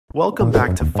Welcome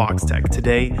back to Foxtecc.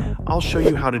 Today, I'll show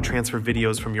you how to transfer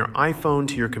videos from your iPhone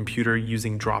to your computer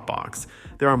using Dropbox.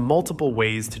 There are multiple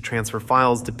ways to transfer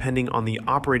files depending on the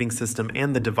operating system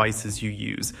and the devices you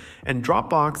use, and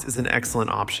Dropbox is an excellent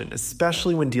option,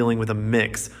 especially when dealing with a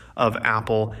mix of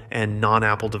Apple and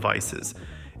non-Apple devices.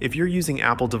 If you're using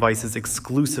Apple devices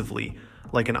exclusively,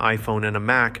 like an iPhone and a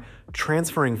Mac,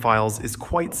 transferring files is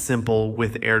quite simple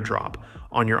with AirDrop.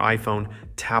 On your iPhone,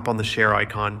 tap on the share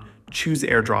icon, choose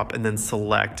AirDrop, and then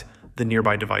select the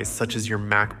nearby device, such as your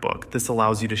MacBook. This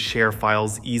allows you to share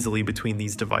files easily between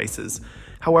these devices.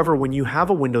 However, when you have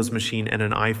a Windows machine and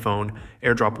an iPhone,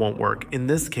 AirDrop won't work. In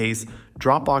this case,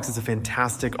 Dropbox is a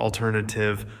fantastic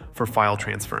alternative for file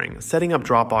transferring. Setting up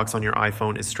Dropbox on your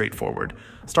iPhone is straightforward.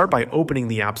 Start by opening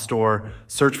the App Store,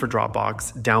 search for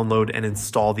Dropbox, download and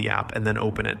install the app, and then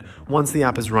open it. Once the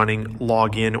app is running,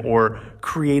 log in or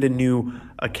create a new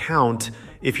account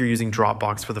if you're using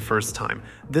Dropbox for the first time.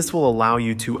 This will allow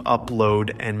you to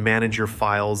upload and manage your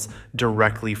files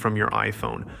directly from your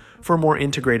iPhone. For a more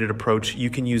integrated approach,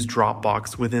 you can use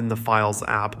Dropbox within the Files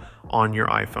app on your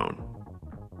iPhone.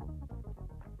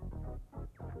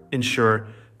 Ensure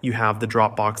you have the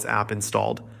Dropbox app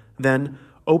installed. Then,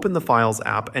 open the Files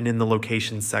app, and in the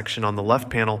Locations section on the left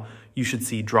panel, you should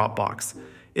see Dropbox.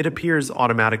 It appears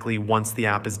automatically once the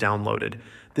app is downloaded.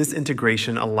 This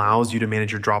integration allows you to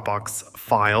manage your Dropbox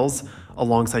files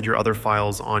alongside your other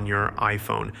files on your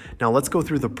iPhone. Now let's go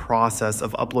through the process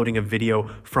of uploading a video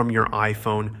from your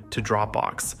iPhone to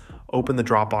Dropbox. Open the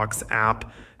Dropbox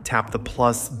app, tap the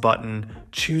plus button,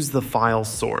 choose the file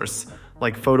source,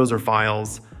 like photos or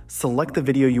files, select the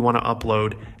video you want to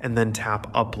upload, and then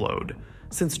tap Upload.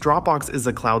 Since Dropbox is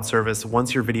a cloud service,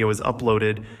 once your video is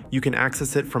uploaded, you can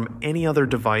access it from any other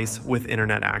device with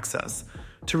internet access.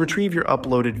 To retrieve your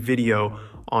uploaded video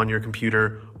on your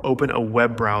computer, open a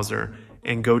web browser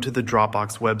and go to the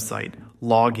Dropbox website,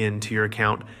 log in to your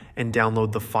account, and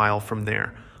download the file from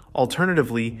there.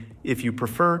 Alternatively, if you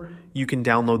prefer, you can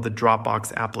download the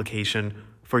Dropbox application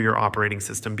for your operating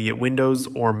system, be it Windows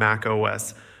or Mac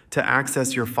OS, to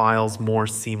access your files more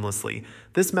seamlessly.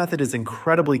 This method is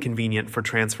incredibly convenient for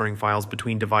transferring files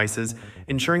between devices,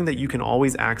 ensuring that you can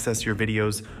always access your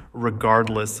videos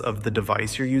regardless of the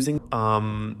device you're using.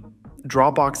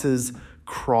 Dropbox's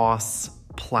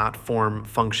cross-platform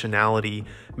functionality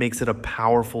makes it a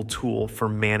powerful tool for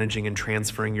managing and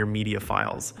transferring your media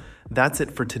files. That's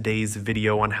it for today's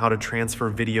video on how to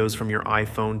transfer videos from your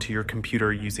iPhone to your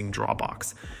computer using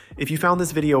Dropbox. If you found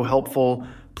this video helpful,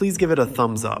 please give it a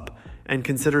thumbs up and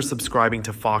consider subscribing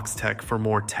to Foxtecc for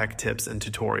more tech tips and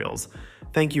tutorials.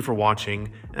 Thank you for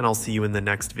watching, and I'll see you in the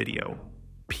next video.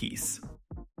 Peace.